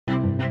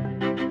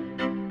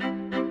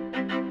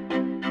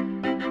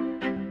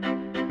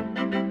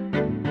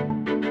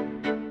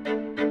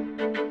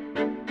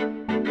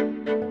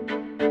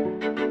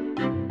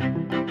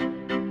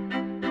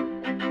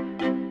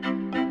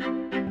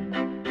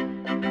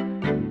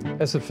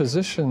As a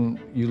physician,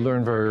 you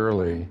learn very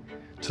early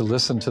to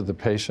listen to the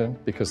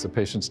patient because the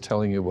patient's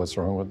telling you what's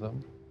wrong with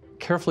them.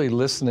 Carefully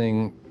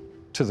listening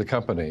to the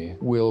company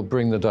will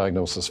bring the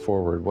diagnosis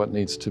forward, what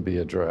needs to be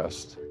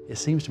addressed. It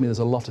seems to me there's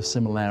a lot of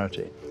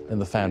similarity in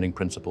the founding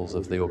principles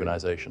of the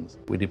organizations.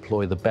 We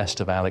deploy the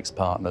best of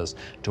AlixPartners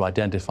to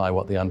identify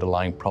what the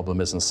underlying problem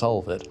is and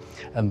solve it,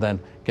 and then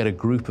get a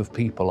group of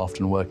people,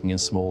 often working in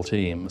small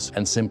teams,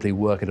 and simply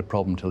work at a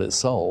problem till it's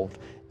solved.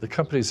 The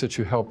companies that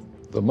you help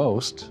the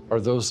most are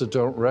those that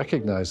don't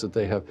recognize that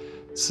they have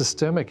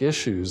systemic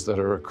issues that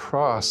are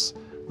across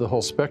the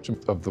whole spectrum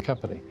of the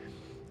company.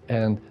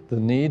 And the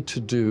need to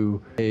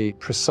do a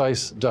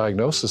precise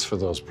diagnosis for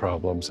those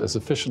problems as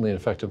efficiently and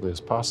effectively as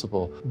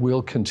possible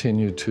will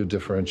continue to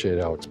differentiate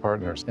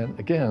AlixPartners. And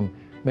again,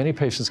 many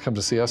patients come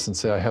to see us and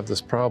say, I have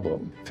this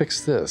problem,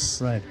 fix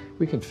this. Right.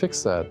 We can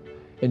fix that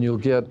and you'll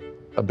get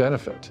a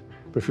benefit.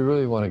 But if you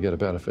really want to get a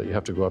benefit, you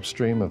have to go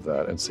upstream of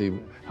that and see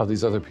how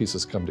these other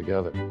pieces come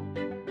together.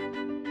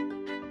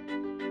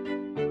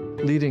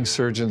 Leading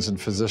surgeons and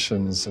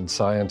physicians and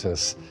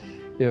scientists,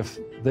 if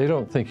they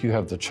don't think you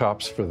have the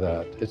chops for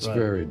that, it's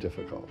very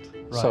difficult.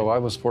 Right. So I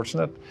was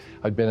fortunate.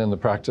 I'd been in the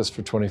practice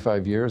for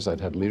 25 years. I'd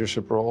had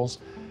leadership roles.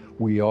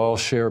 We all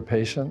share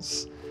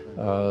patients.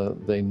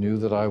 They knew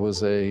that I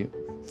was a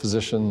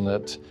physician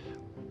that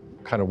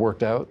kind of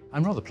worked out.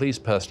 I'm rather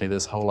pleased personally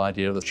this whole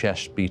idea of the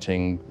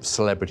chest-beating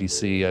celebrity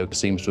CEO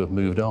seems to have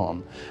moved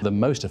on. The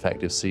most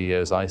effective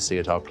CEOs I see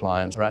at our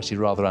clients are actually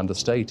rather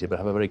understated, but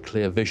have a very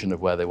clear vision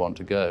of where they want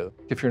to go.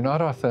 If you're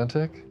not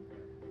authentic,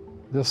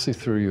 they'll see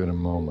through you in a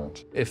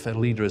moment. If a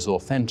leader is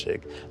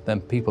authentic,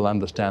 then people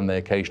understand they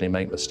occasionally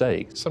make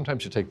mistakes.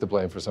 Sometimes you take the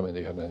blame for something that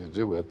you have nothing to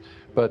do with,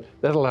 but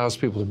that allows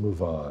people to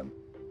move on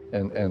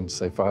and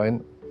say,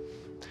 fine,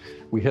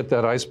 we hit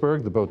that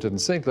iceberg, the boat didn't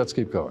sink, let's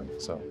keep going.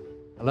 So.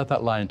 I love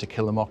that line in To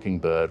Kill a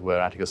Mockingbird where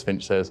Atticus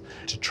Finch says,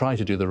 to try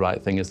to do the right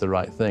thing is the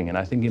right thing. And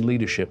I think in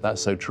leadership, that's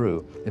so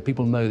true. If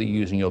people know that you're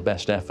using your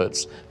best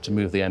efforts to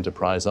move the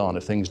enterprise on,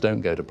 if things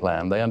don't go to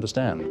plan, they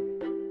understand.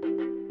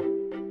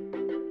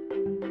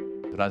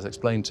 But as I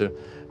explained to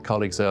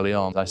colleagues early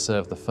on, I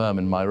serve the firm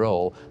in my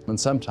role, and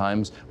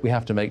sometimes we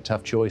have to make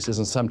tough choices,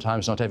 and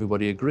sometimes not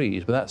everybody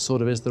agrees, but that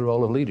sort of is the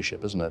role of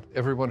leadership, isn't it?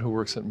 Everyone who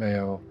works at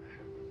Mayo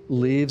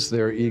leaves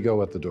their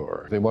ego at the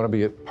door. They want to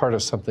be a part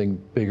of something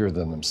bigger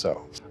than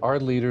themselves. Our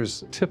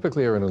leaders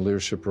typically are in a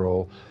leadership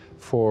role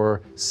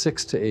for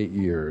 6 to 8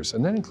 years,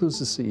 and that includes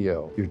the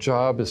CEO. Your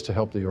job is to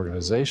help the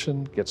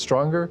organization get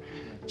stronger,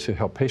 to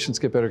help patients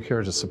get better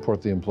care, to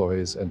support the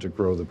employees, and to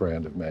grow the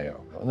brand of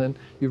Mayo. And then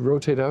you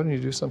rotate out and you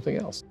do something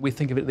else. We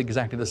think of it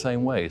exactly the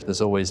same way.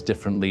 There's always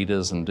different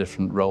leaders and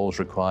different roles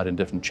required in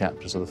different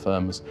chapters of the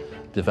firm's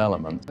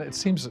development. It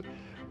seems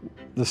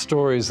the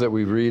stories that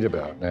we read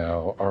about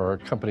now are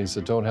companies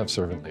that don't have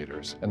servant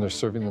leaders, and they're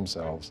serving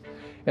themselves.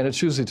 And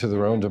it's usually to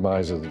their own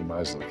demise or the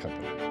demise of the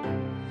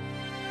company.